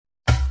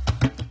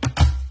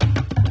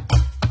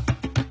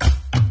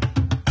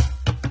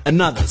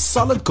another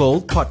Solid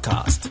Gold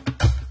podcast.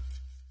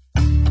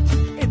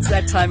 It's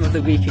that time of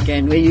the week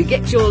again where you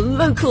get your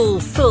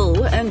local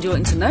fill and your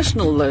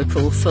international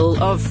local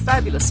fill of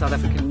fabulous South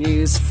African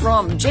news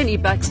from Jenny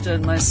Baxter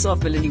and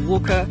myself, Melanie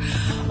Walker,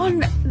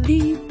 on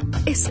the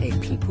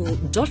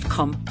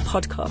sapeople.com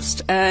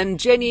podcast. And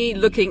Jenny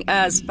looking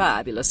as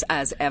fabulous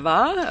as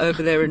ever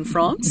over there in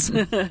France,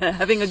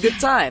 having a good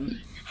time.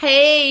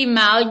 Hey,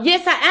 Mal.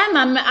 Yes, I am.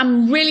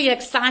 I'm really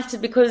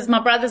excited because my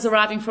brother's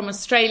arriving from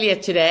Australia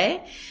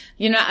today.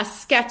 You know,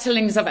 us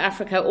scatterlings of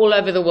Africa all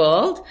over the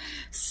world.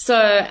 So,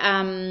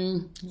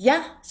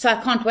 so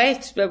I can't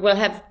wait. We'll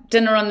have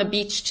dinner on the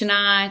beach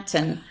tonight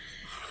and...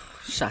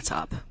 Shut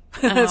up.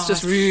 That's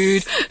just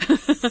rude.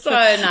 So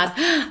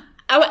nice.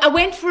 I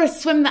went for a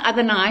swim the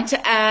other night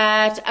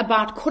at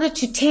about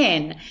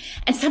 10:15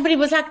 and somebody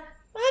was like,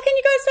 why can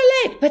you go so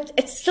late? But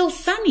it's still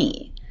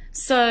sunny.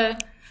 So...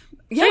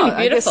 Yeah,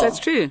 I guess that's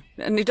true.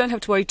 And you don't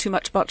have to worry too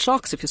much about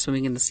sharks if you're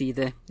swimming in the sea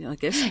there, I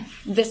guess.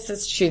 This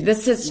is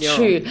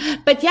true.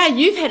 But yeah,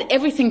 you've had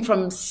everything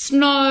from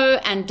snow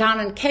and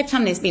down in Cape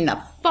Town, there's been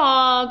the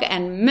fog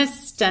and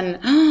mist and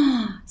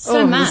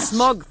so much. The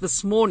smog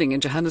this morning in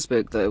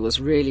Johannesburg, though,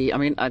 was really,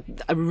 I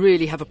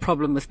really have a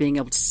problem with being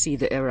able to see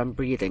the air I'm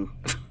breathing.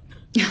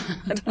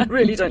 I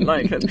really don't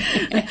like it.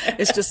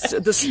 It's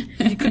just this,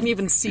 you couldn't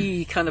even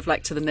see kind of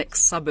like to the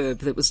next suburb.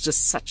 There was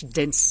just such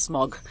dense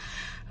smog.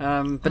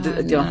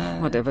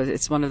 Whatever.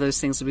 It's one of those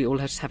things that we all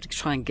have to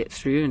try and get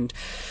through. And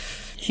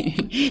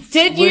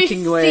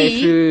working your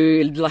way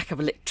through lack of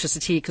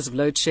electricity because of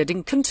load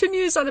shedding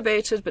continues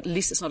unabated, but at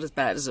least it's not as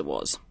bad as it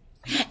was.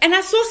 And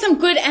I saw some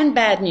good and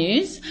bad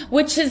news,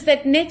 which is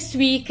that next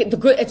week,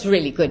 it's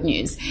really good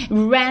news.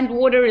 Rand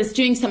Water is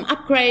doing some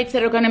upgrades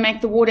that are going to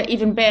make the water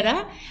even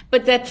better,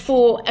 but that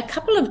for a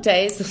couple of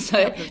days or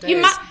so, you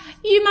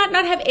might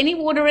not have any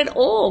water at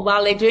all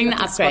while they're doing the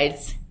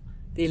upgrades.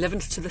 The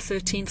 11th to the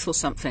 13th or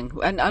something.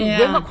 And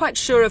we're not quite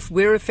sure if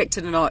we're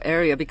affected in our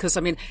area because,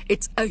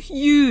 it's a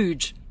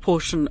huge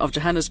portion of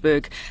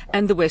Johannesburg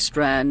and the West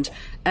Rand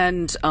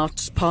and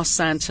out past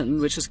Sandton,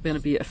 which is going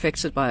to be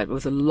affected by it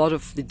with a lot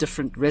of the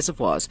different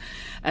reservoirs.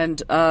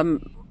 And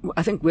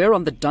I think we're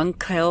on the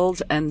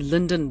Dunkeld and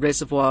Linden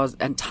reservoirs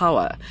and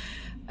tower.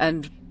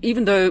 And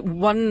even though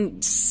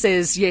one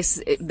says, yes,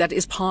 that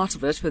is part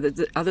of it, but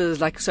the other,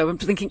 so I'm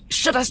thinking,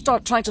 should I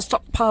start trying to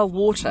stockpile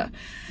water?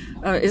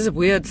 It is a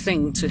weird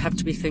thing to have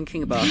to be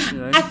thinking about.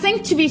 I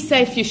think to be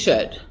safe, you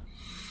should.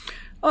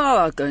 Oh,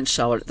 I'll go and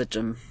shower at the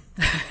gym.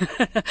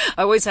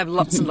 I always have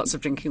lots and lots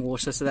of drinking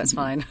water, so that's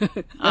fine.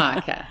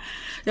 Okay.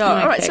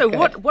 Yeah. All right. So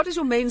good. what is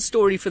your main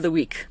story for the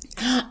week?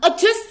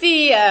 Just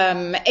the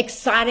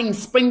exciting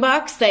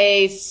Springboks.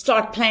 They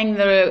start playing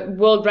the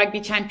World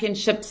Rugby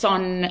Championships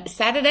on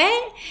Saturday.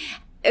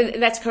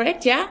 That's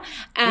correct, yeah?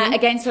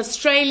 Against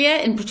Australia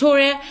in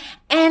Pretoria.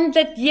 And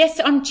that, yes,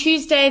 on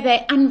Tuesday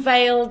they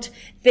unveiled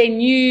their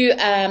new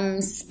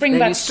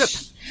Springbok strip.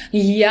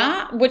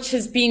 Yeah, which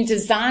has been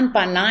designed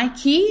by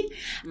Nike.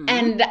 Mm-hmm.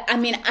 And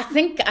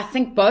I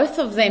think both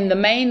of them, the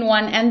main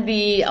one and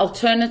the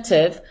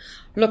alternative,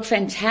 look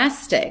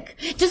fantastic.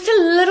 Just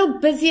a little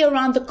busy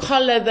around the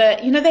collar.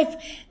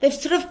 They've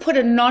sort of put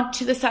a nod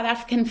to the South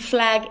African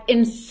flag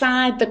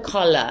inside the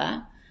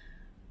collar.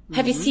 Mm-hmm.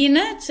 Have you seen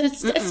it?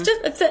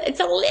 It's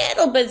a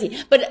little busy,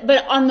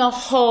 but on the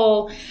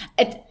whole,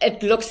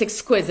 it looks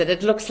exquisite.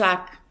 It looks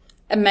like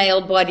a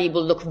male body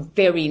will look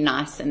very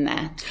nice in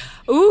that.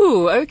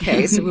 Ooh,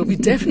 okay. So we'll be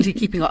definitely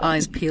keeping our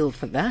eyes peeled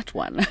for that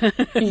one.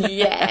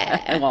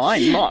 Yeah. Well,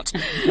 I'm not.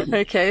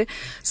 Okay.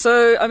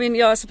 So,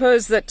 I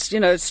suppose that,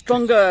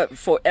 stronger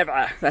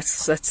forever.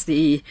 That's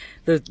the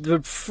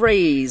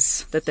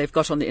phrase that they've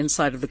got on the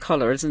inside of the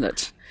collar, isn't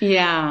it?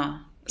 Yeah.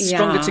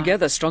 Stronger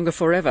together, stronger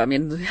forever.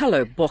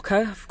 Hello,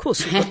 Bokke. Of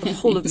course, you've got the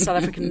whole of the South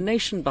African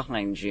nation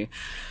behind you.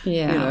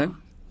 Yeah.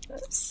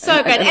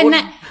 So good. And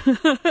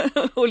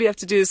all you have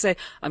to do is say,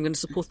 I'm going to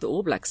support the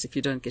All Blacks if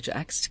you don't get your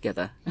acts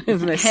together. And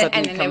they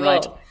suddenly come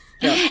right.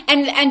 Yeah.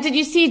 And did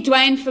you see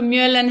Dwayne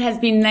Vermeulen has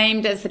been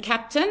named as the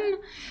captain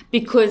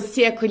because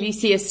Siya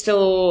Kolisi is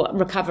still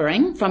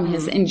recovering from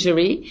his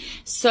injury.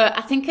 So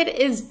I think it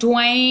is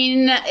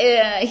Dwayne,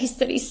 he's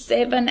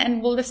 37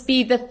 and will this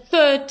be the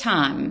third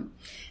time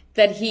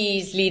that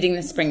he's leading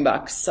the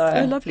Springboks. So.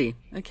 Oh, lovely.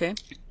 Okay.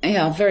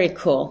 Yeah, very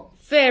cool.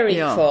 Very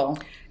cool.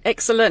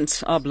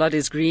 Excellent. Our blood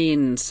is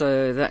green,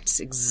 so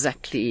that's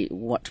exactly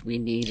what we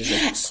need is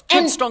a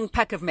good, strong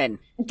pack of men.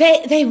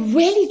 They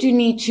really do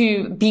need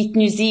to beat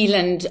New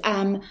Zealand.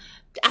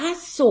 I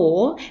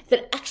saw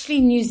that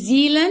actually New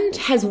Zealand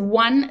has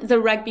won the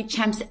rugby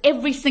champs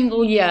every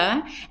single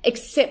year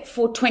except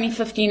for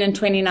 2015 and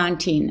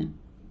 2019.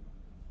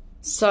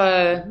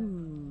 So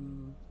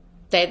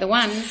they're the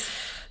ones.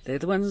 They're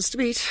the ones to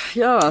beat.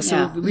 Yeah,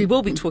 so we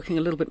will be talking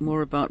a little bit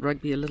more about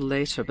rugby a little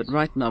later, but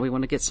right now we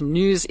want to get some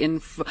news in.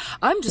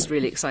 I'm just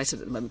really excited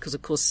at the moment because,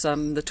 of course,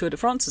 the Tour de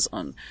France is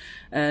on.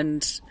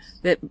 And,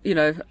 that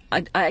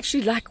I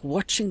actually like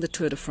watching the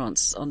Tour de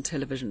France on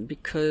television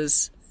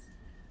because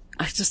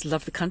I just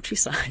love the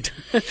countryside.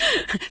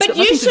 It's But got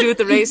you nothing should, to do with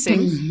the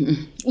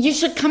racing. You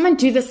should come and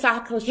do the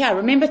cycle here.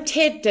 Remember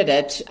Ted did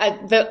it,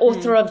 the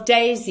author of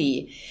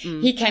Daisy.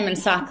 He came and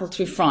cycled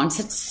through France.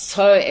 It's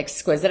so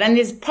exquisite. And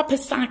there's proper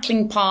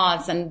cycling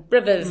paths and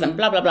rivers and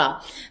blah, blah,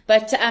 blah.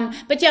 But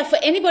yeah, for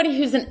anybody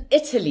who's in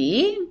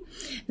Italy,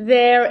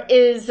 there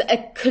is a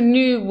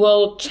canoe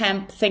world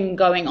champ thing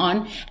going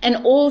on, and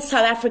all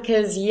South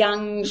Africa's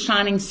young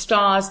shining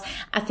stars,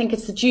 I think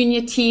it's the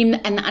junior team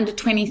and the under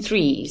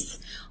 23s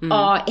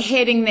are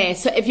heading there.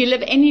 So if you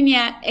live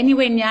anywhere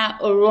near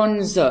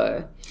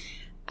Oronzo,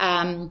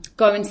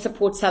 go and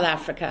support South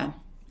Africa.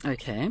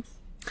 Okay.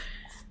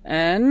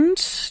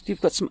 And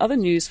you've got some other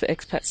news for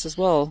expats as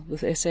well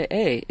with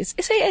SAA. Is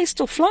SAA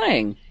still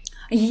flying?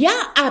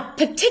 Yeah, I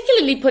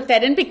particularly put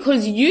that in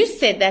because you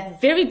said that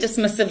very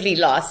dismissively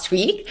last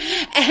week.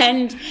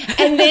 And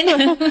then...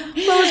 Well,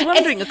 I was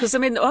wondering, because, I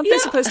mean, aren't they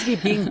supposed to be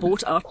being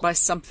bought out by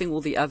something or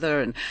the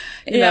other? And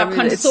you know, I mean,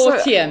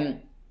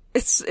 consortium.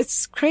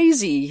 It's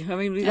crazy. I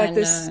mean, like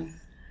this...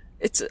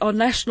 It's our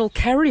national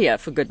carrier,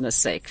 for goodness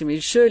sake. I mean,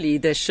 surely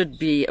there should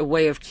be a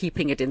way of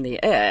keeping it in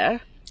the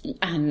air.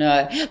 I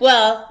know.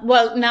 Well,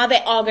 now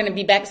they are going to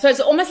be back. So it's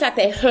almost like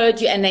they heard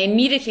you and they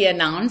immediately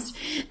announced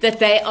that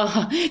they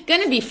are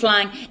going to be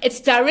flying. It's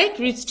direct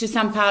routes to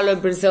Sao Paulo,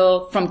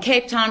 Brazil, from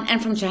Cape Town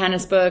and from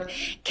Johannesburg.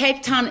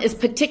 Cape Town is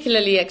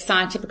particularly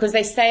excited because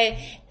they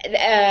say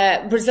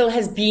Brazil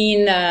has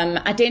been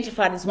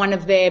identified as one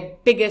of their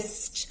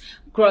biggest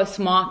growth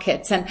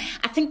markets. And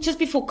I think just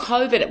before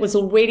COVID, it was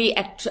already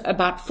at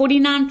about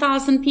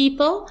 49,000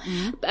 people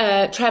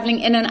traveling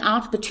in and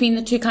out between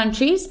the two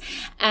countries.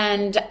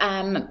 And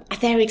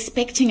they're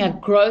expecting a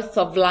growth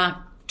of like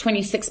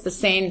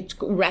 26%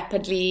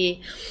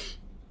 rapidly.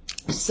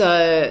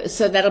 So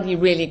that'll be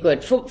really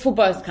good for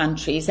both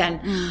countries.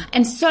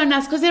 And so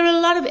nice because there are a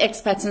lot of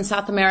expats in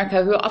South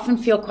America who often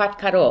feel quite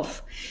cut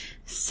off.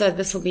 So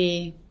this will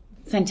be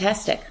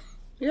fantastic.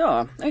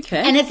 Yeah. Okay.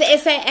 And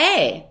it's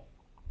SAA.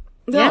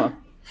 Yeah.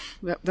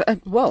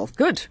 Well,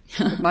 good.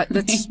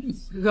 That's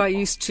who I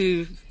used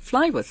to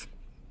fly with.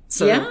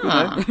 So,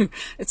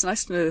 it's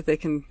nice to know that they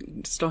can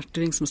start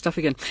doing some stuff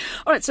again.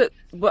 All right. So,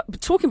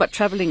 talking about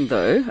traveling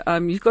though,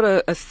 you've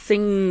got a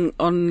thing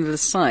on the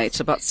site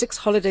about 6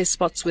 holiday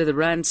spots where the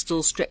rand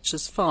still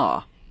stretches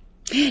far.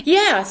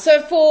 Yeah,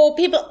 so for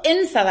people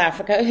in South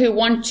Africa who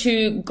want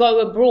to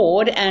go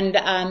abroad and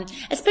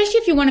especially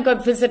if you want to go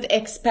visit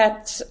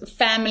expat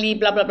family,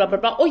 blah, blah, blah, blah,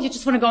 blah, or you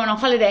just want to go on a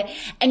holiday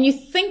and you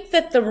think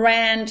that the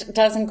rand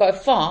doesn't go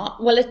far,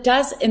 well, it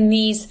does in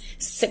these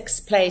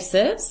 6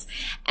 places.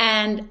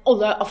 And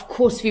although, of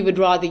course, we would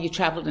rather you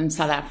traveled in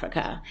South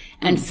Africa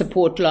and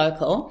support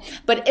local.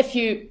 But if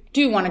you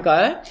do want to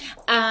go,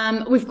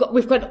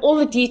 we've got all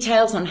the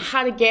details on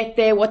how to get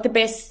there, what the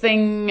best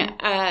thing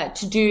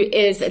to do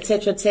is,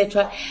 etc.,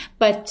 etc.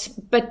 But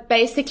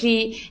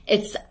basically,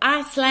 it's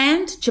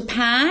Iceland,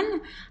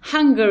 Japan,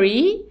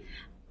 Hungary,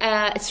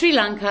 Sri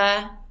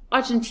Lanka,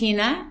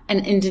 Argentina,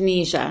 and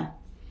Indonesia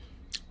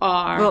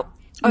are.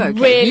 Okay.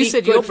 Really you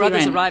said your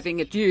brother's rand. arriving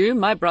at you.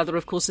 My brother,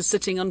 of course, is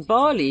sitting on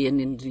Bali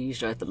in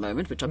Indonesia at the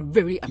moment, which I'm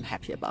very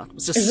unhappy about. It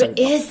was just so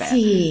Is not fair.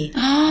 he?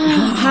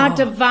 How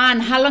divine.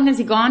 How long has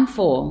he gone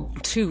for?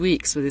 2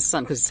 weeks with his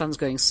son, because his son's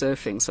going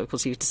surfing. So, of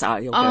course, he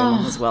decided he'll go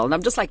along as well. And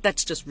I'm just like,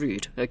 that's just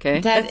rude,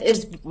 okay?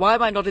 Why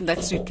am I not in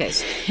that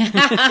suitcase?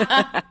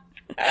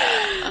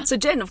 So,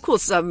 Jen, of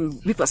course,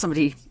 we've got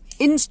somebody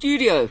in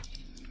studio.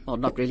 Well,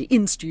 not really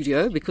in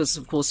studio because,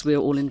 of course, we're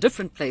all in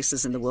different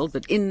places in the world,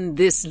 but in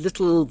this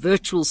little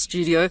virtual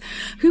studio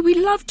who we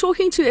love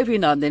talking to every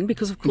now and then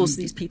because, of course,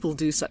 these people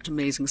do such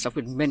amazing stuff.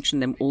 We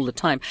mention them all the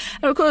time.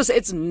 And, of course,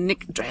 it's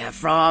Nick Dreyer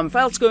from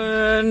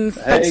Veldskun.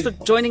 Thanks for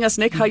joining us,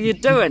 Nick. How you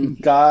doing?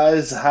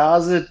 Guys,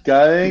 how's it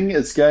going?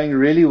 It's going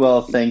really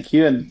well, thank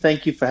you. And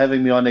thank you for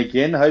having me on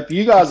again. Hope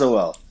you guys are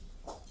well.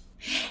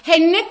 Hey,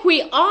 Nick,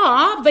 we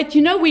are, but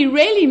we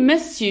really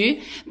miss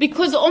you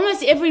because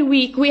almost every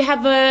week we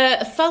have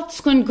a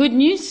Veldskun good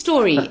news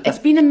story. It's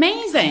been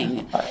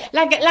amazing.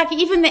 Like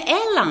even the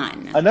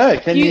airline. I know.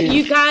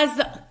 You guys.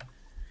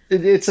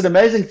 It's an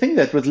amazing thing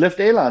that with Lift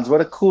Airlines,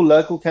 what a cool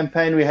local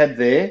campaign we had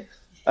there.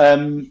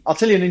 I'll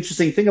tell you an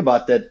interesting thing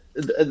about that.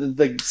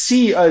 The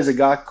CEO is a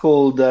guy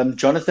called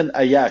Jonathan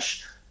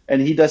Ayash,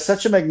 and he does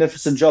such a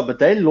magnificent job, but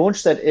they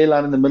launched that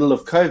airline in the middle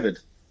of COVID.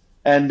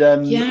 And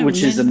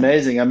which is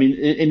amazing. I mean,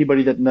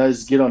 anybody that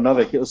knows Gidon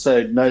Novak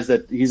also knows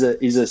that he's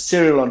a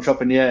serial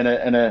entrepreneur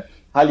and a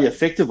highly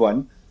effective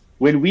one.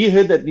 When we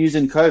heard that news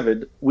in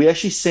COVID, we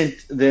actually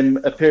sent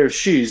them a pair of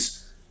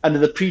shoes under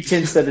the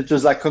pretense that it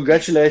was like,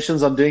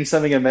 congratulations on doing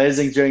something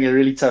amazing during a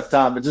really tough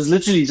time. It was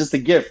literally just a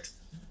gift.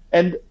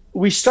 And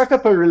we struck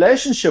up a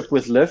relationship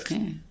with Lyft,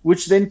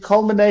 which then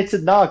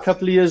culminated now a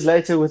couple of years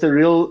later with a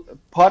real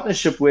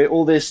partnership where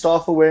all their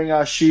staff are wearing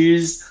our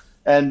shoes.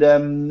 And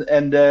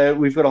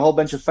we've got a whole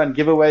bunch of fun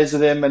giveaways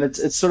with them, and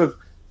it's sort of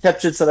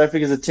captured South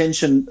Africa's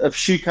attention of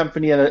shoe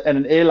company and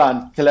an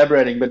airline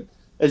collaborating. But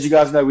as you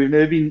guys know, we've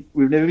never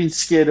been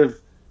scared of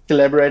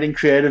collaborating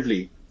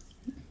creatively.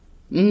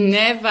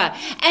 Never.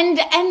 And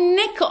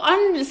Nick,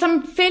 on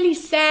some fairly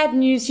sad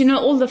news,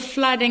 all the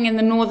flooding in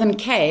the Northern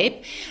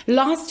Cape.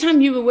 Last time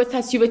you were with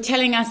us, you were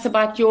telling us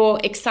about your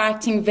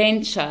exciting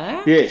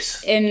venture.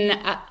 Yes.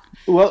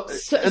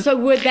 So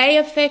were they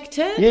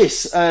affected?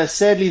 Yes.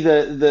 Sadly,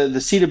 the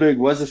Cedarburg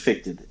was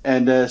affected,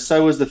 and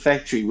so was the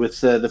factory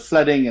with the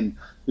flooding and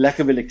lack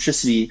of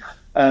electricity.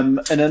 And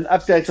an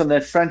update on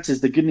that front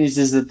is the good news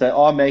is that they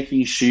are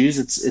making shoes.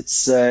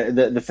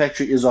 The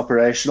factory is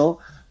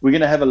operational. We're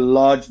going to have a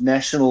large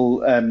national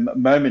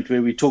moment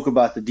where we talk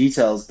about the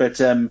details. But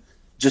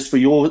just for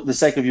the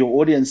sake of your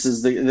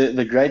audiences,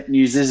 the great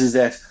news is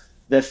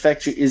that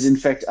factory is in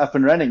fact up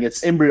and running.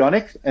 It's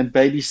embryonic and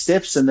baby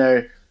steps, and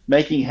they're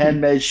making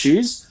handmade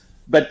shoes.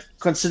 But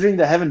considering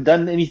they haven't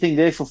done anything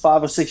there for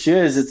 5 or 6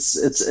 years,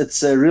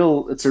 it's a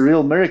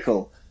real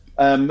miracle.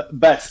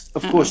 But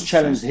of course,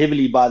 challenged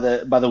heavily by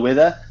the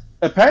weather.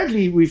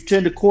 Apparently, we've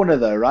turned a corner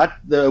though, right?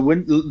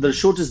 The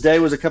shortest day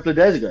was a couple of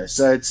days ago,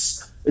 so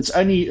it's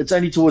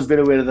only towards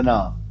better weather than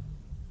now.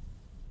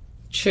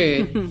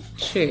 True.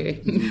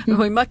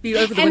 We might be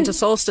over the winter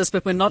solstice,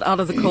 but we're not out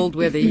of the cold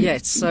weather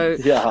yet. So,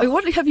 yeah. I mean,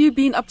 what have you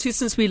been up to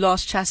since we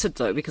last chatted,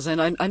 though? Because I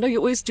know you're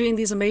always doing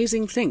these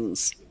amazing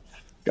things.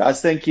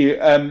 Guys, thank you.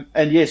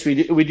 And yes, we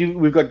do.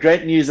 We've got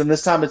great news, and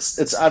this time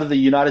it's out of the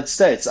United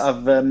States.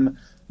 I've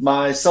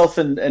myself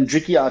and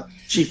Dricky, our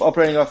chief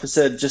operating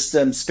officer, just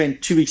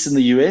spent 2 weeks in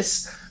the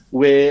US,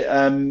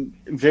 where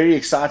very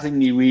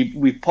excitingly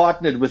we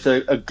partnered with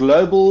a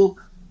global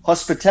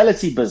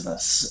hospitality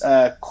business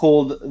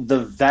called the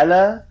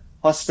Valor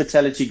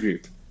Hospitality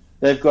Group.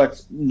 They've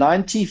got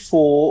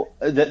 94.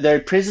 They're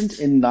present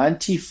in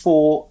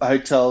 94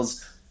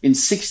 hotels in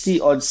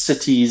 60 odd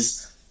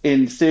cities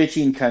in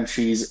 13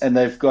 countries, and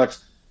they've got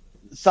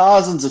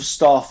thousands of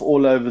staff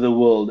all over the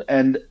world.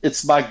 And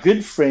it's my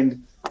good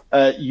friend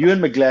Ewan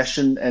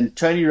McGlashan and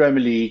Tony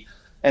Romalee,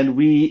 and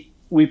we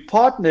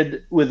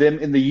partnered with them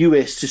in the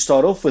US to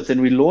start off with,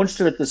 and we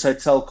launched it at this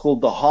hotel called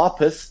the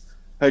Harpeth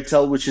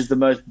Hotel, which is the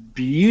most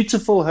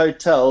beautiful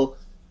hotel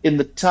in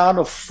the town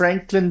of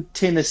Franklin,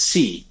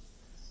 Tennessee.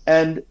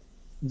 And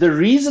the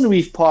reason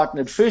we've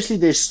partnered, firstly,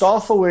 their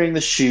staff are wearing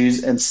the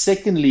shoes, and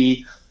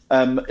secondly,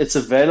 it's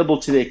available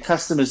to their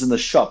customers in the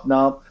shop.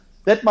 Now,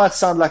 that might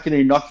sound like an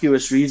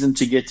innocuous reason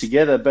to get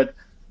together, but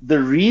the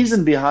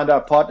reason behind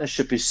our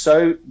partnership is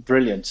so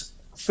brilliant.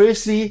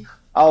 Firstly,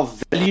 our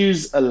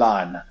values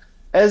align.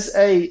 As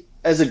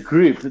a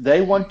group,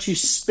 they want to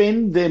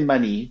spend their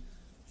money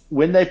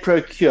when they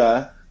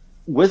procure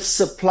with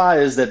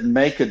suppliers that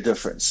make a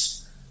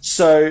difference.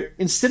 So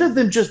instead of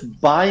them just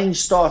buying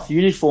staff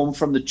uniform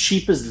from the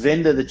cheapest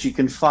vendor that you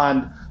can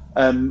find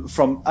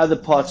from other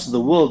parts of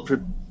the world,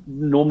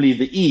 normally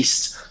the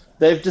East,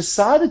 they've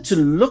decided to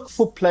look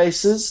for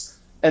places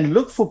and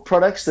look for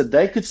products that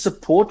they could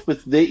support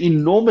with their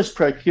enormous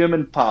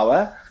procurement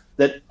power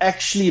that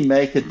actually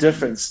make a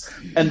difference.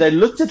 And they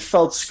looked at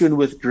Veldskoen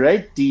with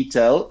great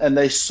detail, and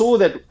they saw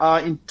that our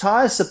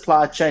entire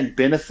supply chain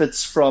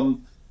benefits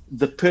from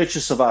the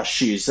purchase of our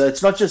shoes. So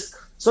it's not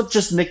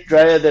just Nick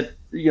Dreyer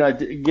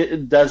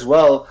that does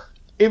well.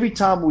 Every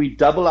time we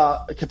double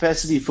our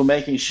capacity for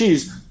making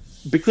shoes,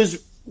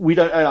 because we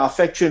don't own our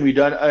factory and we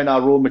don't own our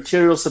raw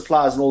material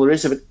suppliers and all the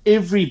rest of it,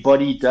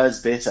 everybody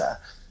does better.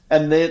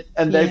 And they've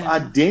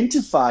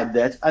identified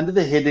that under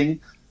the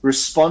heading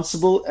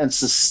responsible and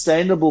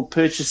sustainable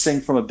purchasing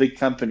from a big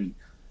company.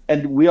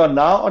 And we are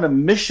now on a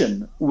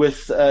mission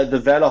with the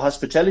Valor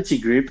Hospitality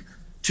Group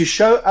to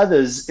show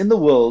others in the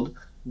world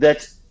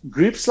that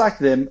groups like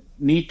them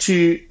need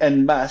to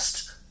and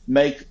must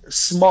make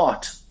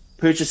smart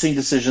purchasing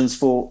decisions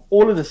for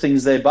all of the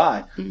things they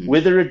buy,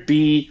 whether it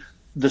be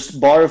this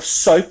bar of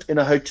soap in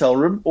a hotel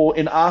room or,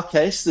 in our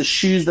case, the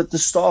shoes that the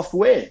staff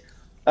wear.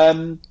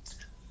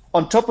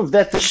 On top of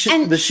that, the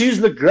shoes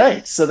look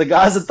great, so the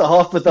guys at the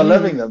Harpeth are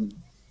loving them.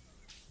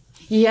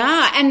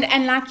 Yeah,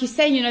 and like you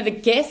say, the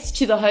guests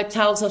to the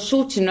hotels are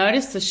sure to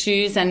notice the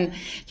shoes, and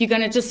you're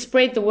going to just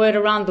spread the word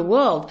around the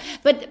world.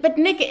 But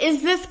Nick,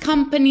 is this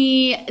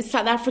company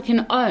South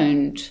African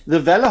owned? The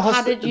Valor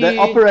they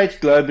operate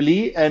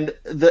globally, and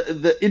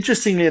the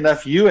interestingly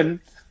enough,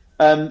 Ewan,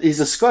 he's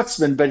a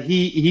Scotsman, but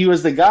he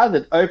was the guy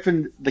that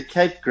opened the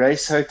Cape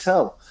Grace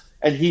Hotel.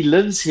 And he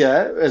lives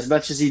here as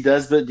much as he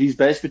does, but he's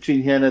based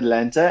between here and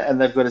Atlanta,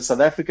 and they've got a South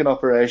African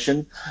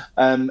operation.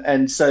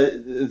 And so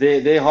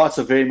their hearts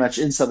are very much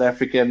in South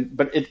Africa,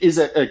 but it is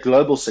a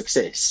global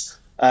success.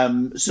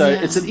 It's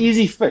an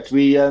easy fit.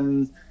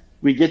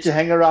 We get to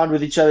hang around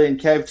with each other in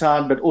Cape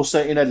Town, but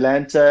also in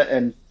Atlanta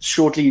and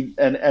shortly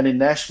and in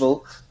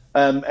Nashville,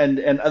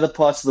 and other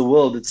parts of the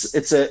world.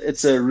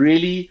 It's a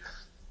really,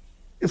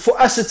 for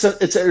us,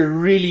 it's a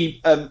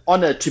really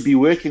honor to be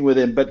working with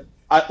them. But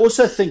I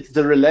also think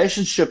the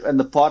relationship and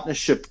the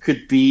partnership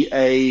could be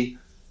a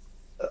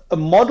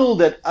model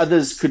that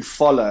others could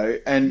follow,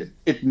 and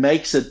it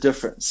makes a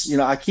difference.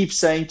 I keep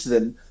saying to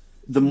them,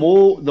 the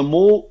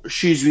more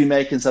shoes we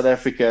make in South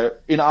Africa,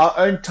 in our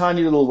own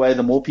tiny little way,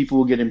 the more people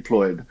will get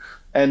employed.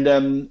 And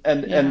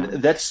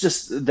that's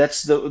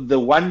the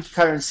one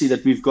currency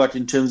that we've got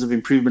in terms of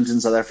improvement in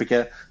South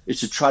Africa, is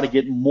to try to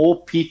get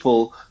more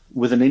people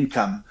with an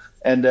income.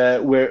 And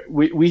where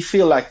we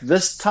feel like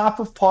this type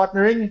of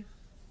partnering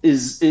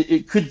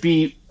it could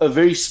be a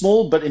very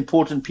small but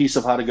important piece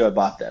of how to go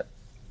about that.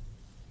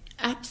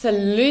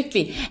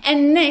 Absolutely.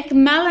 And Nick,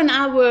 Mel and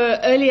I were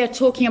earlier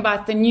talking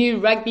about the new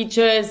rugby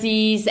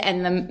jerseys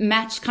and the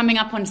match coming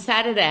up on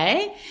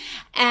Saturday.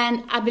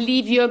 And I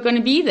believe you're going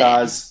to be there.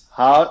 Guys,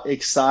 how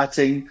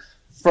exciting.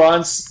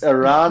 France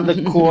around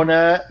the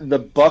corner. The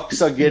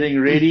Boks are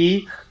getting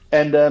ready.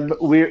 And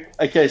we're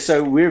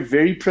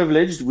very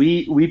privileged.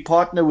 We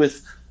partner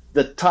with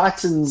the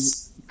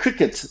Titans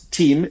cricket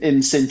team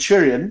in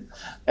Centurion,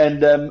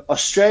 and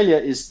Australia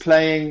is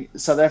playing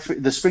South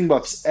Africa, the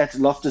Springboks, at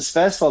Loftus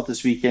Versfeld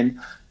this weekend,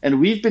 and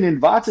we've been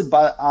invited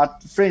by our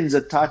friends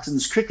at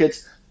Titans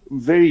Cricket,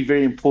 very,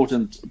 very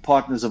important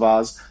partners of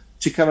ours,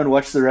 to come and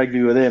watch the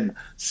rugby with them.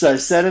 So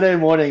Saturday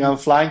morning I'm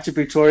flying to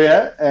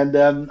Pretoria, and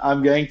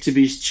I'm going to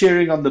be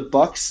cheering on the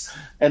Boks,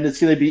 and it's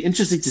going to be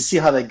interesting to see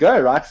how they go,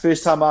 right?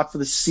 First time out for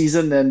the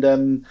season,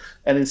 and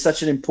in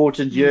such an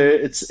important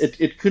year,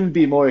 it couldn't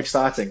be more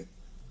exciting.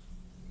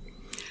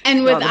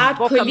 And without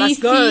They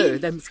must go.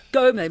 They must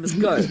go. They're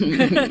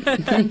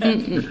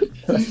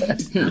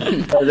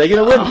going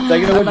to win.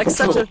 They're going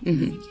to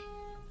win.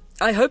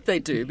 I hope they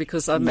do,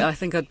 because I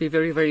think I'd be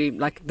very, very,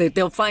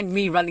 they'll find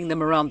me running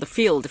them around the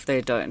field if they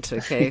don't,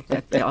 okay?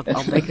 I'll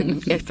make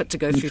an effort to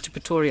go through to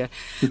Pretoria.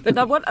 But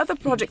now, what other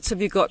projects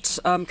have you got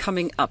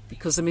coming up?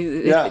 Because,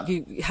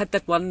 you had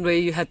that one where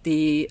you had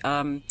the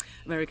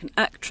American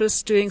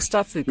actress doing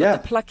stuff. We've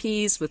got the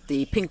Pluckies with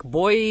the Pink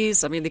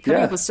Boys. I mean, they're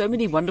coming up with so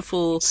many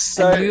wonderful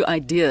and new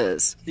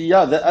ideas.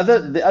 Yeah, the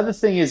other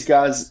thing is,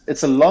 guys,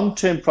 it's a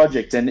long-term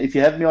project. And if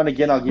you have me on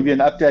again, I'll give you an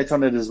update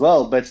on it as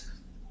well. But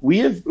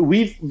we've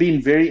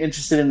been very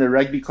interested in the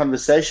rugby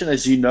conversation.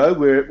 As you know,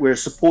 we're a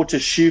supporter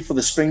shoe for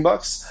the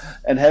Springboks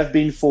and have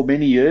been for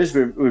many years.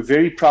 We're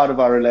very proud of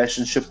our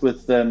relationship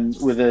with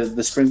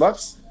the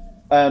Springboks.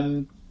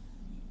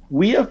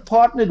 We have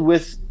partnered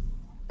with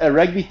a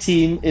rugby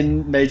team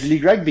in Major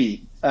League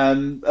Rugby. A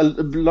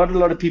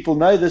lot of people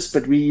know this,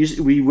 but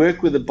we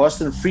work with the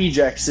Boston Free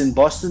Jacks in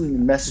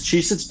Boston,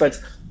 Massachusetts. But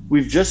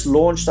we've just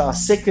launched our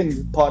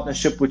second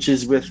partnership, which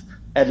is with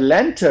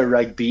Atlanta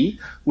Rugby,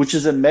 which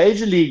is a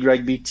Major League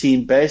Rugby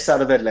team based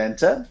out of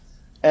Atlanta.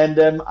 And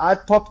I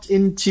popped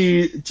in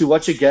to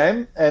watch a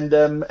game and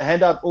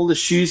hand out all the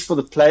shoes for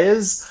the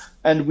players.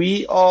 And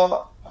we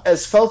are,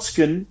 as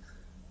Veldsken,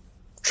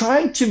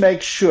 trying to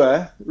make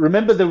sure,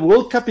 remember the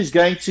World Cup is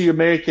going to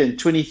America in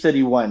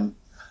 2031.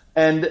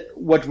 And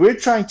what we're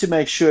trying to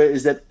make sure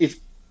is that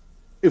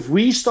if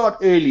we start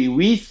early,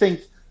 we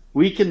think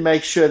we can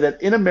make sure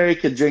that in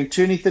America during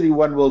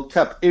 2031 World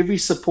Cup, every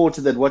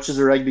supporter that watches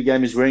a rugby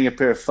game is wearing a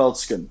pair of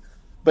Veldsken.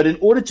 But in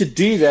order to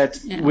do that,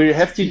 we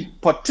have to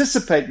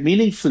participate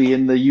meaningfully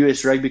in the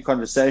US rugby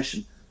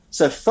conversation.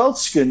 So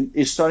Veldsken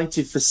is starting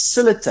to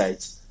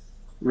facilitate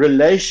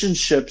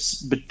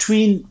relationships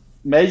between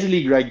Major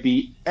League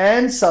Rugby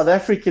and South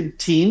African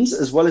teams,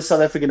 as well as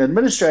South African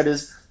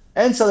administrators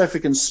and South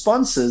African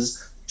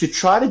sponsors, to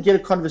try to get a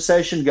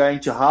conversation going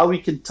to how we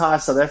can tie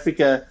South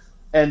Africa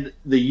and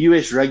the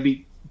US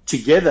rugby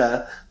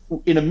together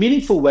in a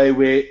meaningful way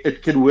where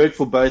it can work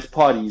for both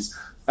parties.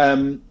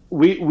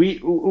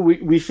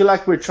 We feel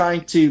like we're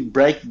trying to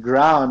break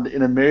ground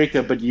in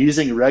America, but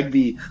using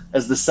rugby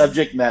as the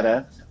subject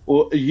matter,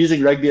 or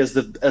using rugby as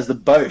the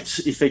boat,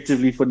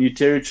 effectively, for new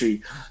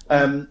territory.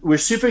 We're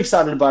super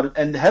excited about it.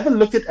 And have a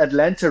look at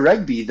Atlanta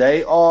Rugby.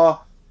 They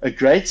are a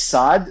great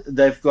side.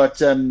 They've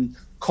got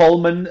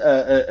Coleman,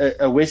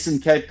 a Western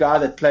Cape guy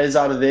that plays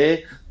out of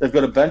there. They've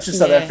got a bunch of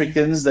South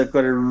Africans. They've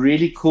got a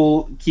really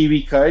cool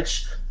Kiwi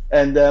coach,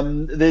 and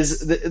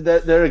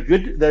they're a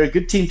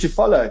good team to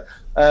follow.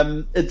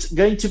 It's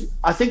going to.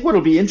 I think what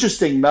will be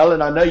interesting, Mel,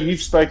 and I know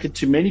you've spoken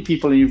to many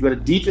people and you've got a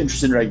deep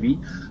interest in rugby.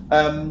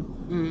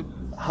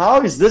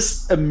 How is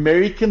this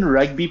American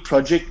rugby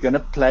project going to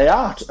play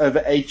out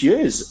over 8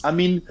 years? I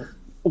mean,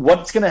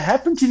 what's going to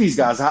happen to these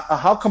guys?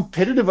 How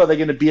competitive are they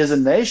going to be as a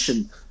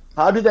nation?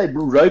 How do they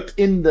rope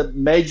in the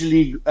major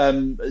league,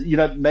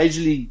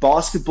 Major League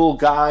basketball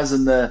guys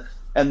and the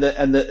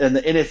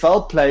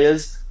NFL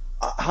players?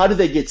 How do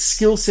they get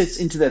skill sets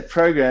into that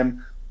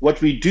program?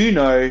 What we do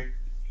know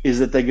is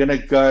that they're going to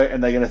go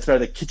and they're going to throw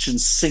the kitchen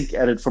sink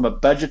at it from a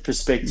budget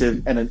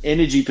perspective and an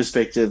energy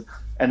perspective,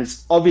 and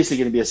it's obviously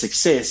going to be a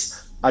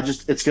success.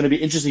 It's going to be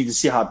interesting to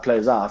see how it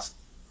plays out.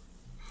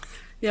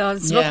 Yeah,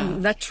 it's not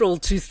natural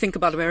to think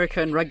about America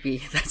and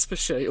rugby, that's for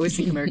sure. You always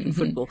think American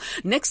football.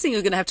 Next thing,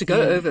 you're going to have to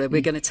go over there.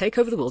 We're going to take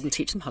over the world and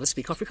teach them how to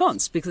speak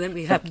Afrikaans, because then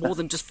we have more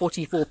than just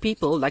 44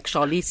 people, like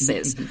Charlize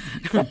says.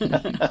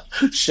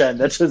 Shan,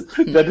 that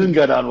didn't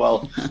go down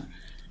well.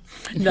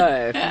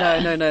 No,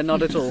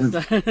 not at all.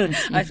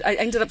 I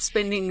ended up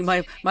spending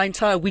my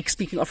entire week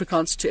speaking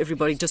Afrikaans to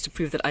everybody just to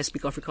prove that I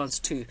speak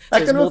Afrikaans too. So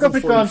ek kan ook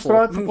Afrikaans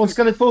praat. Ons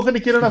kan dit volgende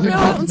keer in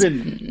Afrikaans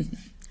doen.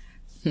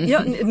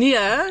 Ja, nee,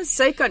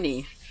 sy kan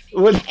nie.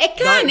 Ek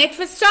kan, ek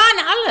verstaan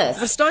alles.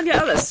 Verstaan jy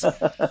alles?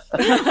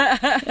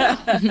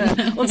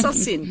 Ons sal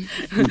sien.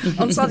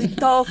 Ons sal die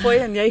taal gooi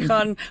en jy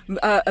gaan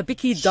 'n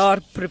bietjie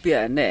daar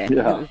probeer, nee.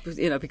 Yeah.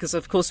 You know, because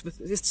of course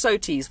it's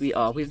Soties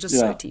we're just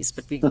Soties,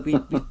 but we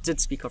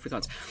did speak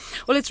Afrikaans.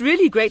 Well, it's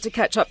really great to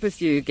catch up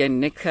with you again,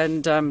 Nick,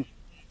 and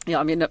yeah,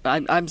 I mean,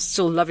 I'm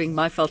still loving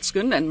my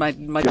veldskoen, and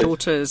my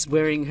daughter is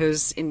wearing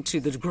hers into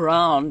the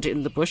ground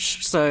in the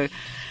bush, so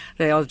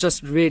they are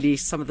just really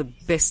some of the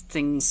best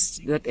things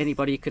that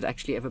anybody could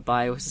actually ever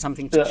buy, or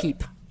something to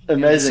keep.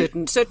 Amazing. You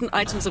know, certain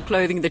items of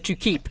clothing that you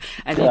keep,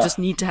 and you just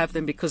need to have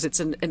them because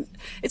it's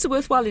it's a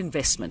worthwhile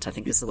investment, I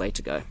think, is the way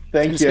to go.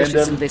 Thank you.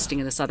 Especially investing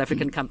in a South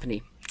African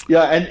company.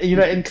 Yeah, and you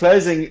know, in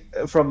closing,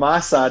 from my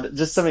side,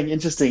 just something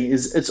interesting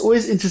is it's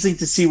always interesting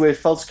to see where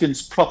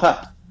veldskoens prop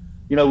up.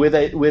 You know,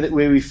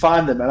 where we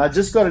find them. And I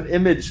just got an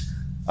image.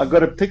 I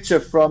got a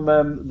picture from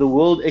the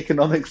World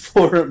Economic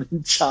Forum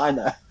in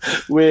China,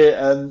 where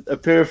a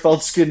pair of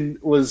veldskoen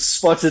was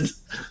spotted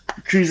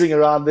cruising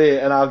around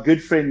there, and our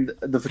good friend,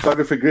 the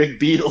photographer Greg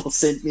Beadle,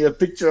 sent me a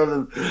picture of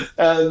them.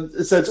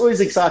 So it's always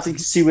exciting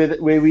to see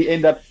where we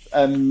end up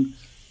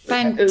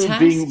Fantastic.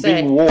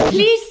 being worn.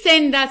 Please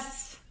send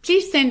us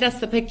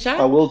the picture.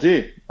 I will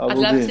do. I'd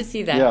love to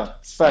see that. Yeah,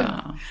 it's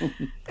fun. Yeah.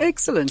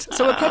 Excellent.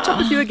 So we'll catch up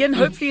with you again,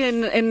 hopefully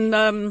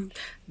in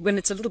when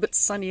it's a little bit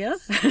sunnier,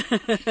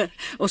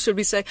 or should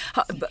we say?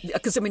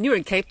 Because I mean, you're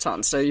in Cape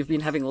Town, so you've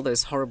been having all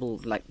those horrible,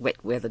 like,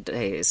 wet weather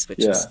days,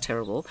 which is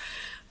terrible.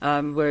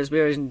 Whereas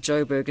we're in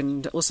Joburg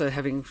and also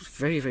having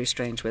very, very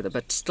strange weather.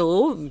 But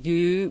still,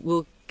 you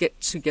will get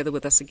together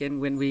with us again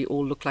when we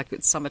all look like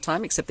it's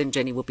summertime, except then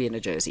Jenny will be in a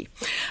jersey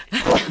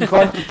Can't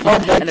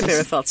wait and a pair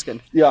of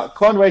veldskoen. Yeah,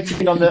 can't wait to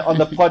be on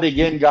the pod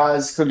again,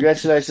 guys.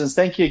 Congratulations.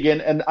 Thank you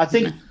again. And I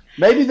think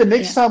maybe the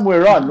next time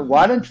we're on,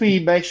 why don't we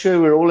make sure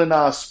we're all in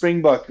our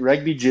Springbok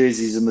rugby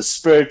jerseys in the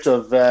spirit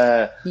of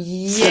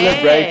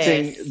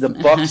celebrating the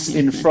box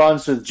in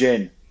France with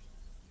Jen?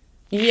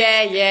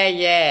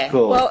 Yeah.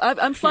 Cool. Well,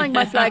 I'm flying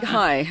my flag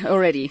high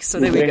already, so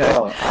there we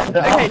go.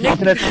 Okay,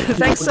 Nick,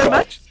 thanks so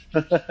much.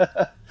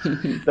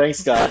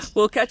 Thanks, guys.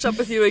 We'll catch up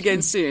with you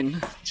again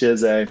soon.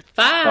 Cheers, eh?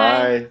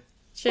 Bye.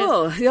 Cheers.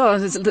 Well, yeah,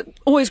 there's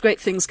always great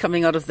things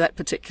coming out of that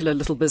particular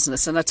little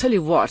business. And I tell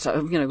you what,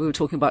 you know, we were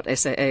talking about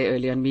SAA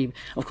earlier, and me,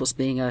 of course,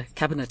 being a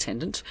cabin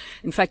attendant.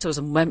 In fact, I was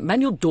a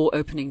manual door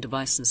opening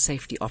device and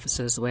safety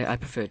officer, is the way I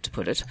preferred to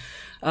put it.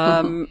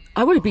 I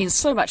would have been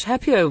so much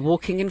happier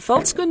walking in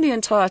veldskoen the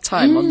entire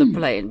time on the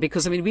plane,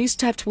 because, I mean, we used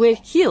to have to wear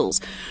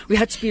heels. We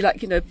had to be,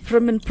 like, you know,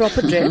 prim and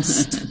proper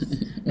dressed.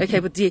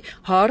 Okay, with the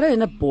hare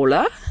in a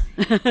bola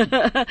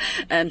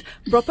and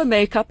proper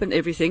makeup and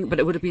everything, but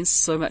it would have been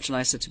so much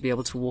nicer to be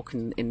able to walk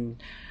in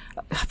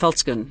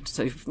veldskoen.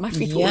 So my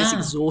feet were always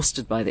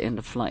exhausted by the end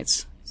of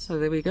flights. So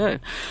there we go.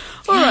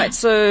 All right,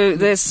 so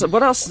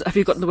what else have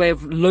you got in the way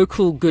of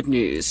local good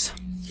news?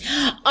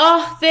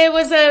 Oh, there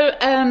was the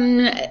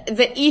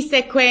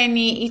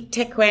eThekwini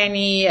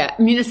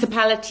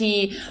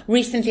municipality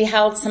recently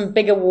held some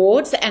big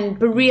awards, and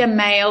Berea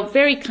Mail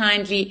very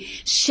kindly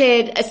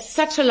shared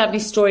such a lovely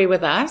story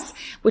with us,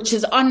 which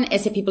is on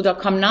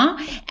sapeople.com now,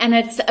 and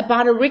it's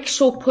about a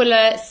rickshaw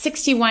puller,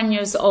 61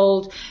 years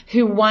old,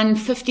 who won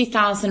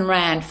 50,000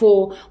 Rand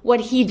for what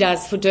he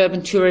does for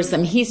Durban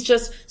tourism. He's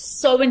just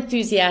so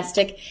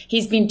enthusiastic.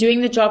 He's been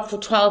doing the job for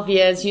 12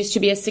 years, used to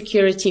be a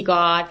security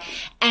guard,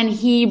 and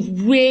he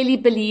really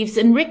believes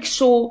in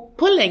rickshaw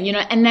pulling, you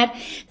know, and that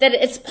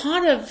it's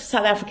part of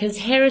South Africa's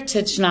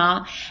heritage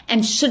now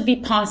and should be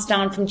passed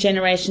down from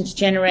generation to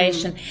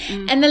generation.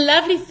 And the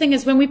lovely thing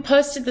is, when we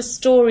posted the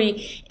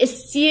story,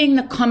 is seeing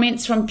the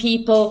comments from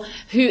people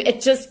who it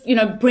just, you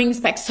know,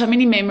 brings back so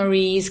many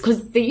memories,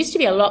 because there used to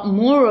be a lot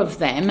more of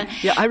them.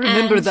 Yeah, I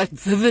remember that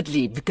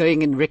vividly,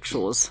 going in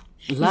rickshaws.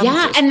 Loved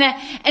it.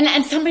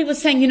 And somebody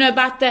was saying, you know,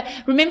 about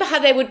remember how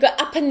they would go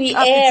up in the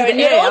air and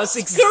you'd I all was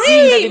scream,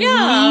 seeing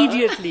that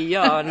immediately.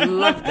 Yeah, I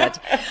love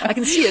that. I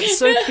can see it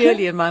so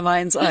clearly in my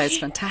mind's eye. It's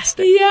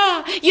fantastic.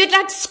 Yeah, you'd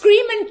like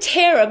scream in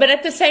terror, but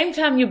at the same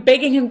time you're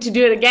begging him to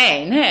do it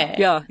again. Hey?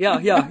 Yeah.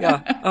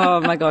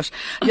 Oh my gosh.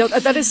 Yeah,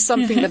 that is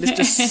something that is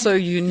just so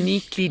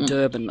uniquely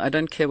Durban. I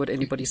don't care what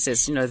anybody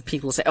says. You know, the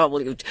people say, oh,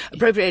 well, you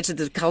appropriated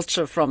the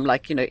culture from,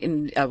 like, you know,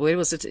 where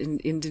was it, in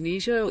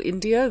Indonesia or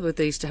India, where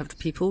they used to have the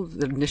people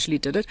that initially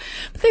did it,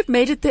 but they've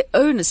made it their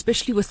own,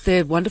 especially with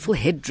their wonderful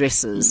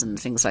headdresses and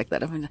things like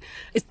that. I mean,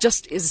 it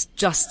just is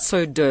just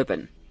so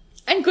Durban.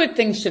 And good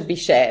things should be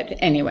shared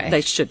anyway. They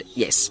should,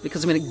 yes,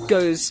 because I mean, it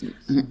goes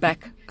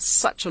back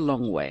such a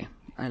long way.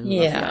 I love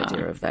the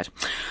idea of that.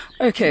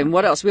 Okay, and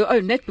what else? We're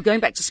going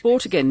back to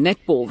sport again,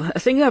 netball. A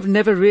thing I've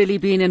never really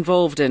been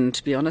involved in,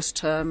 to be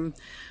honest. I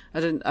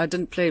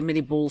didn't play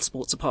many ball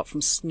sports apart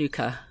from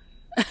snooker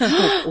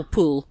or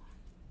pool.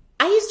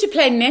 I used to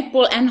play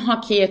netball and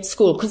hockey at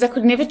school because I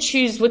could never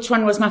choose which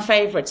one was my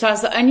favorite. So I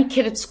was the only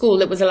kid at school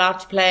that was allowed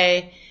to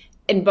play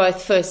in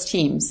both first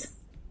teams.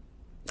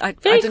 I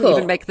didn't cool.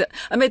 even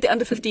I made the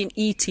under 15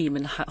 E team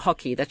in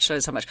hockey. That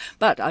shows how much.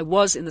 But I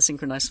was in the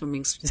synchronized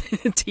swimming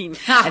team,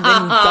 and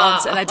then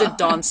dance, and I did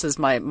dance as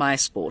my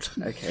sport.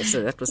 Okay,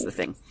 so that was the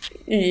thing.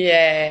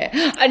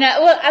 Yeah. I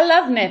know. Well, I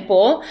love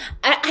netball.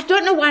 I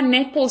don't know why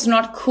netball's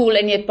not cool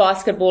and yet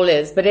basketball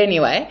is, but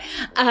anyway,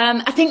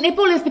 I think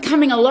netball is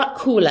becoming a lot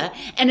cooler,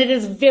 and it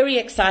is very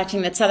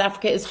exciting that South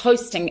Africa is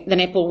hosting the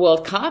Netball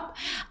World Cup.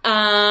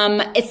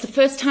 It's the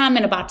first time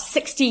in about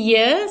 60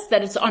 years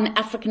that it's on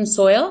African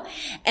soil.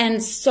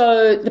 And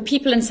so the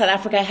people in South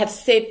Africa have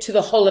said to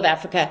the whole of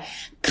Africa,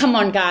 come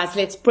on, guys,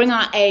 let's bring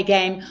our A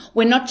game.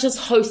 We're not just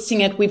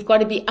hosting it. We've got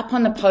to be up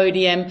on the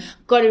podium,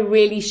 got to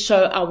really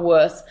show our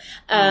worth.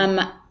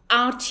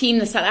 Our team,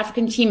 the South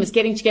African team, is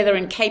getting together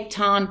in Cape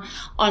Town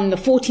on the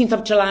 14th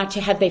of July to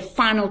have their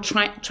final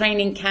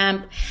training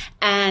camp.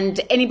 And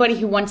anybody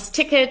who wants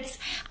tickets,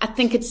 I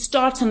think it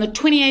starts on the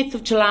 28th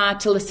of July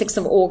till the 6th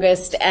of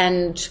August.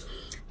 And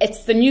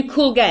it's the new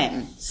cool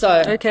game.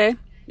 So, okay,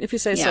 if you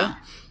say so.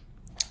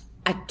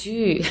 I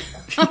do.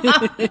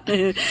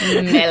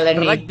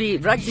 Melanie.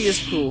 Rugby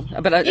is cool,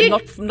 but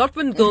not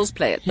when girls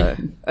play it though.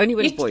 Only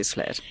when boys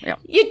play it. Yeah.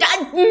 You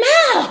don't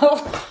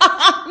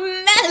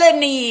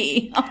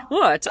Melanie.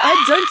 What?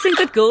 I don't think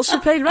that girls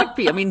should play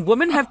rugby. I mean,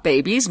 women have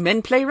babies,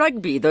 men play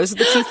rugby. Those are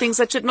the two things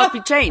that should not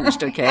be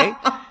changed, okay?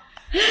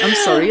 I'm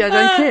sorry, I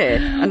don't care.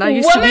 And I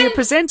used to be a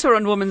presenter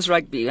on women's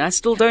rugby. I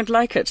still don't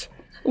like it.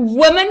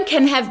 Women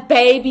can have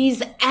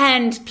babies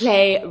and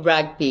play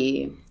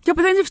rugby. Yeah,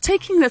 but then you're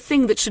taking the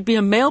thing that should be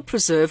a male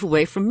preserve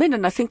away from men.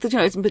 And I think that,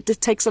 it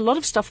takes a lot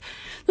of stuff.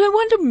 No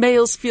wonder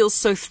males feel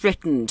so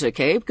threatened,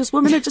 okay? Because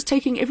women are just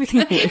taking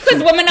everything away.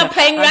 Because women are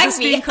playing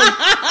rugby.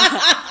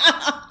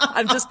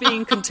 I'm just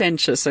being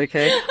contentious,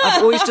 okay?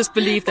 I've always just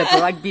believed that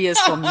rugby is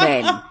for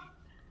men.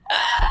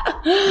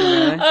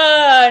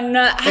 Oh,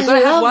 no. They've got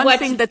to have one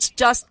thing that's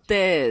just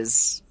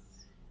theirs.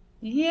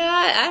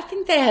 Yeah, I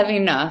think they have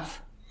enough.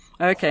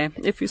 Okay,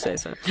 if you say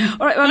so.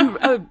 All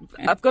right,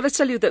 I've got to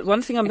tell you that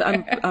one thing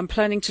I'm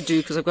planning to do,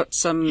 because I've got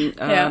some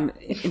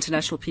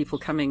international people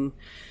coming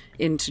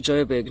into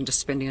Joburg and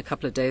just spending a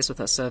couple of days with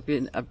us. So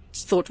I've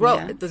thought,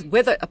 the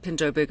weather up in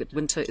Joburg at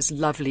winter is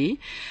lovely,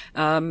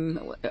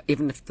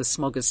 even if the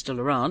smog is still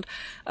around.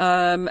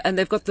 And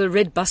they've got the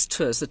red bus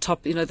tours, the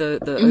top, the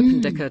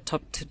open decker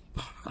top.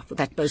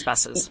 Those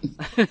buses,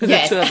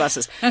 the tour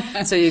buses.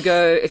 So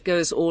it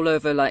goes all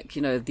over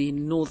the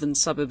northern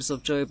suburbs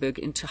of Joburg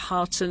into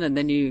Houghton, and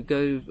then you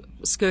go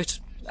skirt,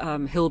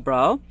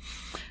 Hillbrow,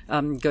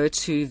 go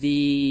to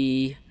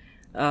the,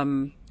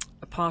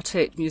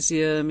 Apartheid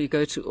Museum, you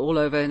go to all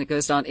over, and it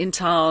goes down in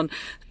town,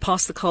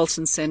 past the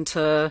Carlton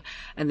Centre,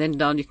 and then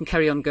down you can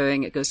carry on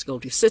going. It goes to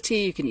Gold Reef City.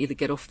 You can either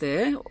get off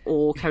there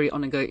or carry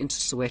on and go into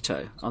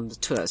Soweto on the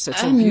tour. So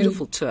it's a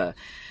beautiful tour.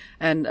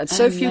 And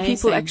so few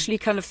people actually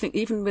kind of think,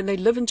 even when they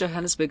live in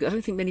Johannesburg, I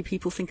don't think many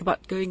people think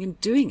about going and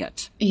doing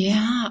it.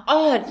 Yeah.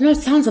 Oh, no, it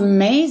sounds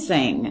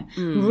amazing.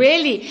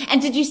 Really.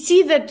 And did you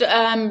see that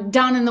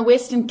down in the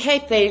Western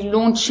Cape, they're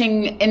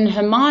launching in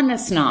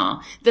Hermanus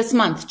now, this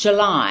month,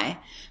 July,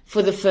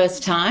 for the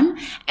first time.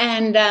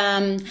 And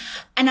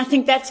I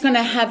think that's going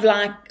to have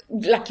like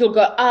you'll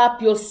go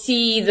up, you'll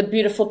see the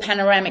beautiful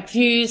panoramic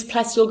views,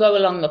 plus you'll go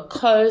along the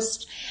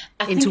coast.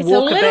 Into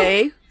Walker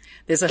Bay.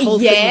 There's a whole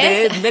thing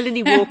there.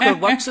 Melanie Walker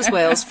watches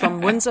whales from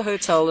Windsor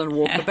Hotel in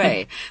Walker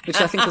Bay, which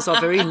I think was one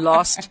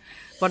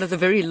of the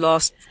very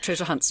last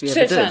treasure hunts we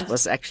ever did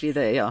was actually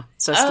there, yeah.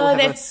 So I still have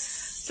that's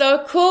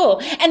so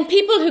cool. And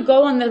people who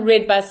go on the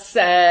Red Bus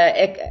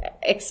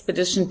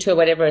expedition tour,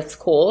 whatever it's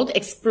called,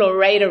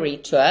 exploratory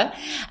tour,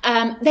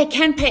 they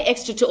can pay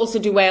extra to also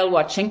do whale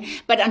watching.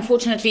 But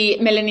unfortunately,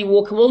 Melanie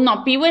Walker will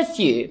not be with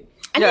you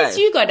unless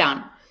you go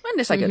down.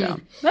 Unless I go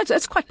down.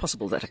 It's quite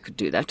possible that I could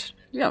do that.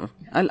 Yeah.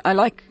 I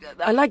like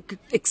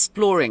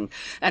exploring.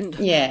 And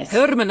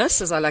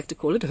Hermanus, as I like to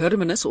call it,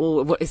 Hermanus,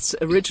 or what its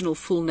original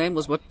full name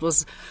was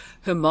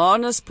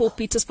Hermanus Paul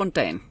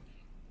Pietersfontein.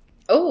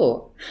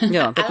 Oh.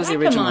 Yeah, that was the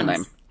original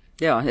name.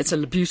 Yeah, it's a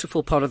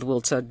beautiful part of the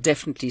world, so I'd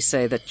definitely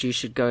say that you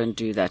should go and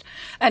do that.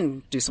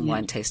 And do some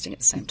wine tasting at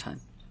the same time.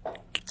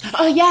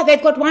 Oh, yeah,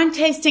 they've got wine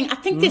tasting. I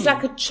think there's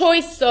like a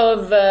choice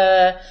of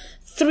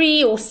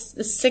 3 or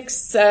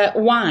 6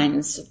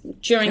 wines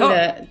during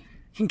the...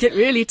 You can get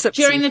really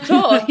tipsy. During the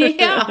tour,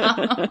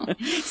 yeah.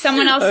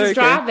 Someone else is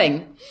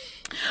driving.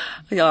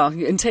 Yeah,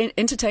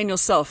 entertain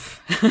yourself.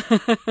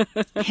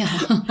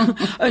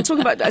 I'm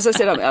talking about, as I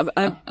said,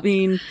 I've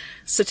been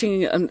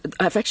sitting and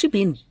I've actually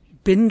been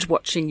binge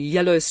watching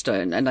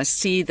Yellowstone, and I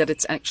see that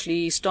it's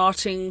actually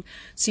starting,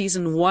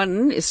 season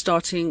 1 is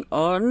starting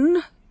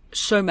on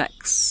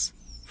Showmax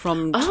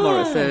from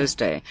tomorrow,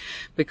 Thursday,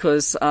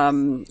 because a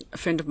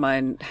friend of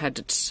mine had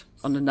it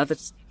on another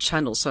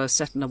channel, so I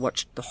sat and I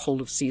watched the whole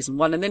of season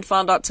 1 and then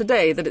found out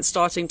today that it's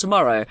starting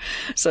tomorrow.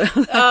 So,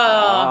 but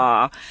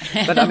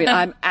I mean,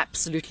 I'm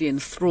absolutely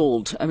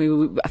enthralled. I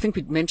mean, I think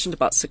we mentioned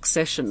about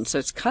Succession, so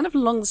it's kind of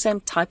along the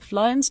same type of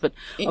lines, but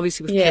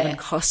obviously with Kevin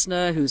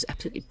Costner, who's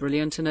absolutely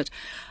brilliant in it.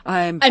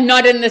 I'm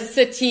not in the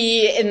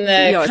city, in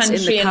the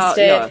country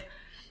instead.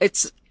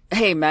 It's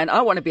hey man,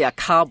 I want to be a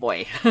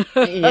cowboy.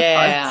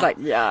 Yeah. It's like,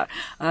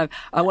 I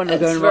want to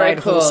go and ride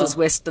horses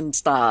Western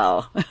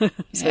style. So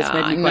it's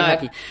made me quite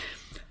happy.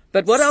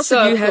 But what else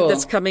have you had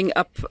that's coming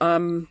up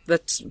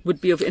that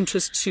would be of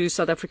interest to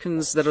South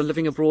Africans that are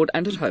living abroad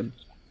and at home?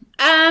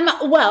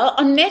 Well,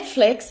 on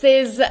Netflix,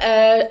 there's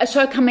a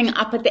show coming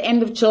up at the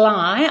end of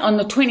July, on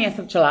the 20th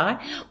of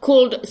July,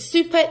 called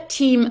Super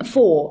Team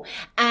 4.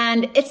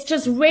 And it's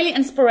just really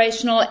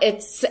inspirational.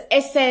 It's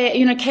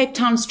Cape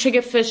Town's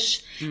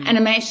Triggerfish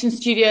Animation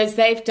Studios.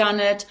 They've done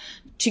it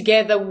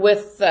together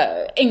with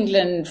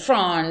England,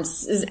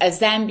 France, a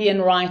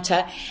Zambian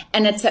writer.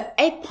 And it's an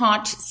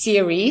 8-part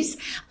series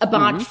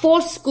about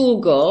 4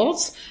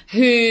 schoolgirls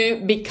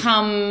who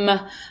become...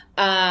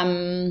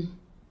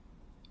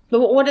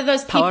 what are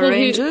those people Power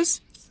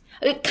Rangers?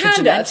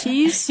 Kind of.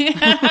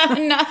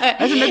 No.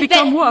 Hasn't they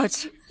become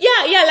what?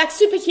 Yeah, like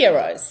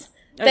superheroes.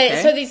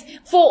 Okay. So these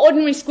 4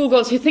 ordinary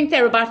schoolgirls who think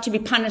they're about to be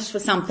punished for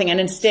something, and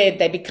instead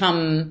they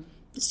become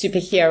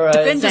superheroes.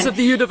 Defenders of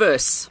the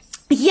universe.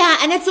 Yeah,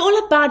 and it's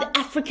all about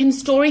African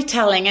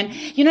storytelling and,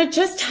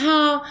 just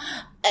how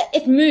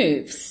it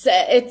moves.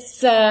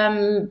 It's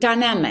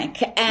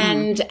dynamic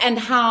and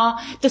how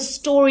the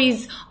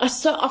stories are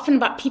so often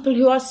about people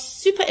who are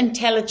super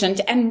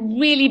intelligent and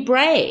really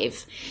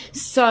brave.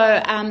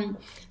 So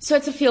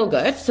it's a feel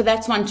good. So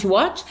that's one to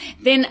watch.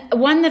 Then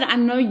one that I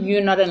know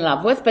you're not in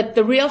love with, but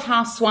The Real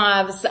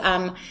Housewives,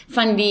 van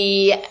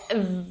die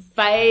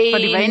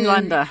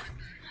Wynlande.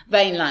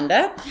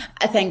 Wynlande,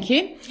 thank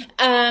you.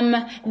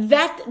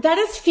 That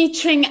is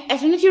featuring, I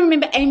don't know if you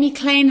remember Amy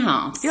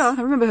Kleinhaus. Yeah,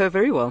 I remember her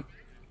very well.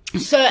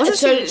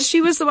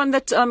 She was the one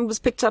that was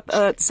picked up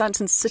at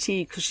Sandton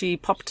City because she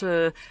popped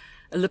a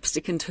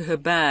lipstick into her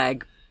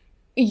bag.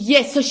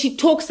 Yes, so she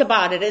talks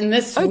about it in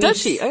this week's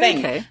does she? thing.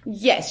 Okay.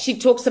 Yes, she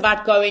talks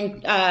about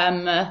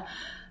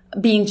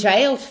being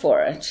jailed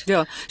for it.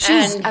 Yeah,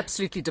 she's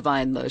absolutely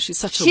divine though. She's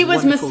such a She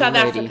was Miss wonderful South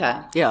lady.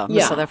 Africa. Yeah,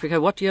 Miss South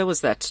Africa. What year was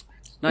that?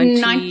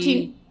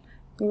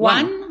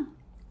 91?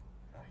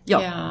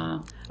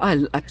 Yeah.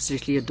 I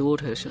absolutely adored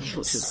her. I thought she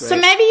was great. So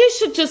maybe you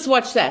should just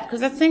watch that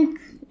because I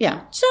think,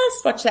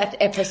 just watch that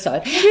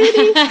episode.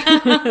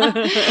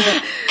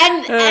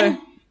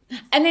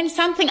 And then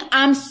something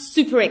I'm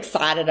super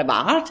excited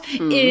about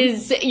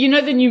is,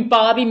 the new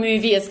Barbie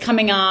movie is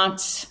coming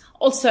out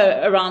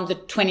also around the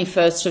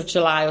 21st of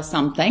July or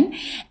something.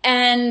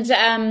 And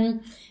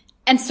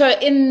so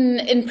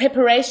in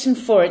preparation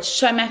for it,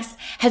 Showmax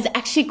has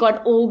actually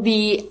got all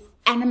the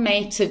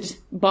animated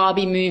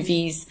Barbie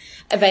movies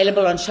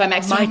available on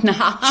Showmax right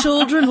now.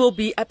 Children will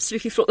be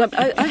absolutely thrilled.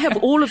 I have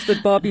all of the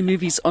Barbie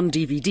movies on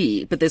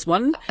DVD, but there's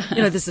one,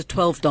 there's the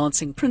 12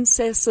 Dancing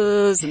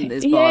Princesses and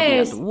there's Barbie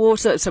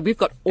Underwater. So we've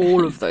got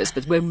all of those,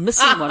 but we're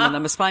missing one and I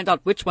must find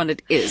out which one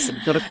it is.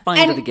 We've got to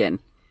find it again.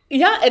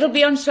 Yeah, it'll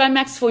be on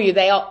Showmax for you.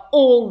 They are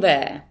all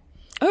there.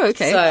 Oh,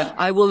 okay. So,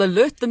 I will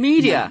alert the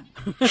media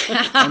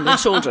and the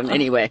children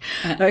anyway.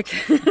 Okay.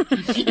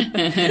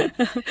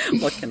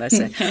 What can I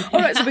say? All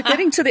right. So we're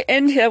getting to the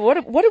end here. What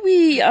are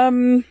we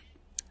going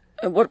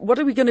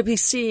to be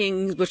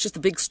seeing? Which is the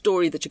big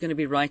story that you're going to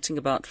be writing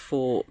about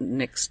for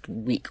next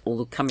week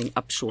or coming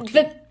up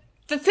shortly?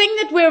 The thing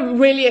that we're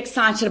really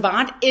excited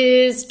about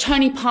is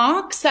Tony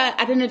Parks.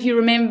 I don't know if you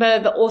remember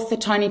the author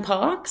Tony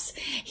Parks.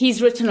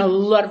 He's written a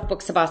lot of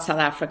books about South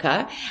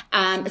Africa.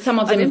 Some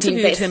of them have been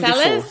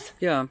bestsellers.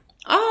 Yeah.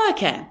 Oh,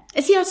 okay.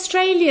 Is he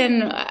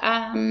Australian?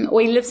 Or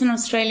he lives in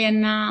Australia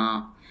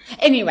now?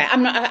 Anyway,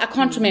 I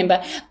can't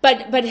remember.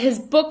 But his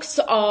books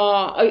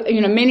are,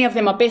 many of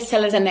them are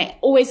bestsellers and they're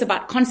always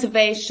about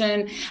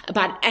conservation,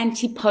 about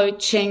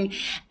anti-poaching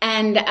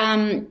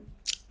and,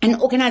 an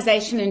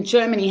organization in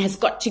Germany has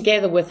got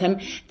together with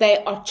him.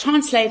 They are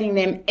translating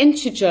them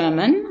into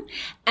German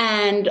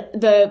and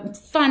the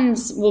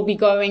funds will be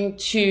going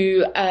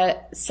to a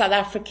South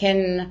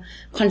African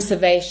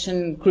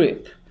conservation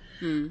group.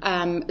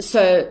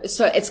 So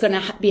it's going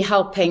to be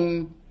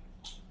helping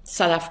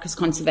South Africa's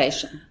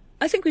conservation.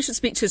 I think we should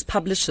speak to his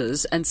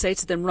publishers and say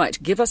to them, right,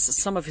 give us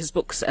some of his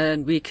books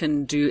and we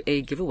can do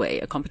a giveaway,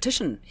 a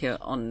competition here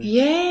on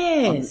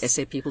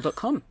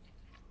sapeople.com.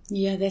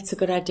 Yeah, that's a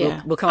good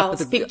idea. We'll come up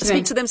with speak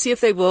to them, see if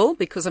they will,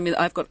 because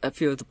I've got a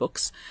few of the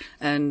books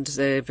and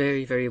they're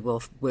very, very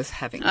well worth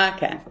having.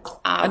 Okay.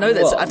 I know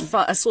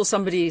that I saw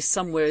somebody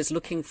somewhere is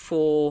looking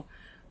for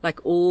like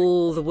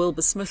all the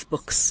Wilbur Smith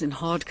books in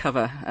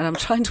hardcover, and I'm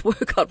trying to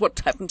work out what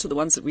happened to the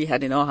ones that we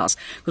had in our house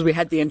because we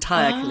had the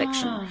entire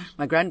collection.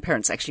 My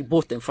grandparents actually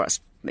bought them for us.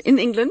 In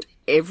England,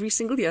 every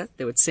single year,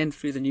 they would send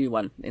through the new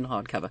one in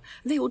hardcover.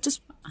 And they all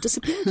just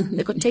disappeared.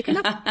 They got taken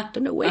up.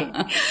 Don't know where.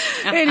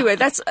 Anyway,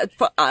 that's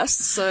for us.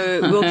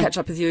 So we'll catch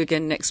up with you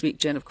again next week,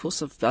 Jen, of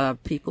course,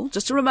 of people.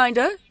 Just a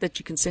reminder that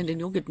you can send in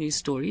your good news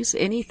stories,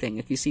 anything,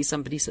 if you see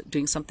somebody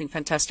doing something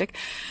fantastic.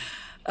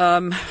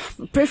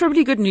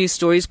 Preferably good news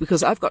stories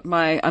because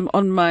I'm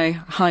on my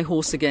high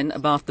horse again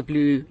about the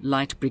Blue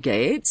Light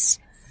Brigades.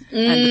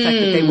 And the fact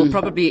that they will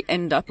probably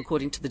end up,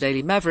 according to the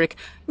Daily Maverick,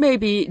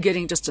 maybe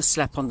getting just a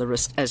slap on the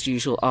wrist as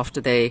usual after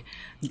they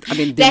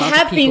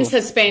have been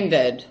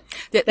suspended.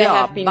 they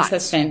have been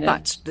suspended.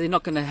 But they're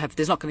not going to have.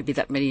 There's not going to be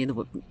that many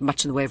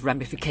much in the way of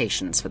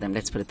ramifications for them.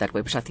 Let's put it that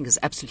way, which I think is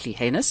absolutely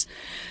heinous,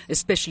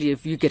 especially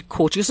if you get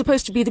caught. You're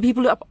supposed to be the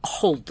people who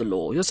uphold the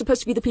law. You're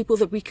supposed to be the people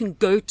that we can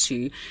go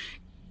to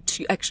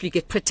actually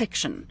get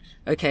protection.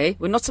 Okay,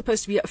 we're not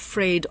supposed to be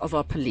afraid of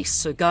our police.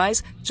 So,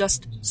 guys,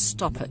 just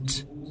stop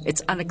it.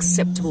 It's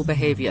unacceptable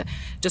behavior.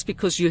 Just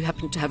because you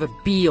happen to have a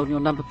B on your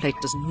number plate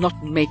does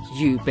not make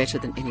you better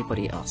than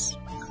anybody else.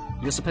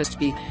 You're supposed to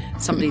be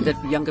somebody that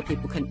younger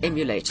people can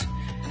emulate.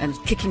 And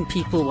kicking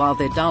people while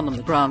they're down on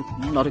the ground,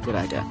 not a good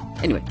idea.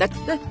 Anyway,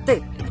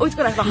 they always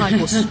got to have a high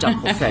horse to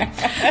jump off.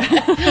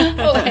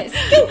 Always.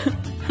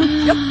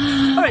 Yep.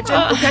 All right,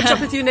 Jen, we'll catch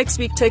up with you next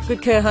week. Take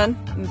good care, hon.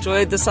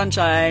 Enjoy the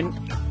sunshine.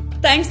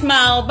 Thanks,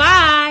 Mal.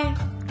 Bye.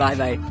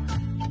 Bye-bye.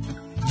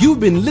 You've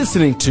been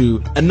listening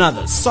to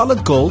another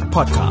Solid Gold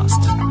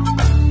podcast.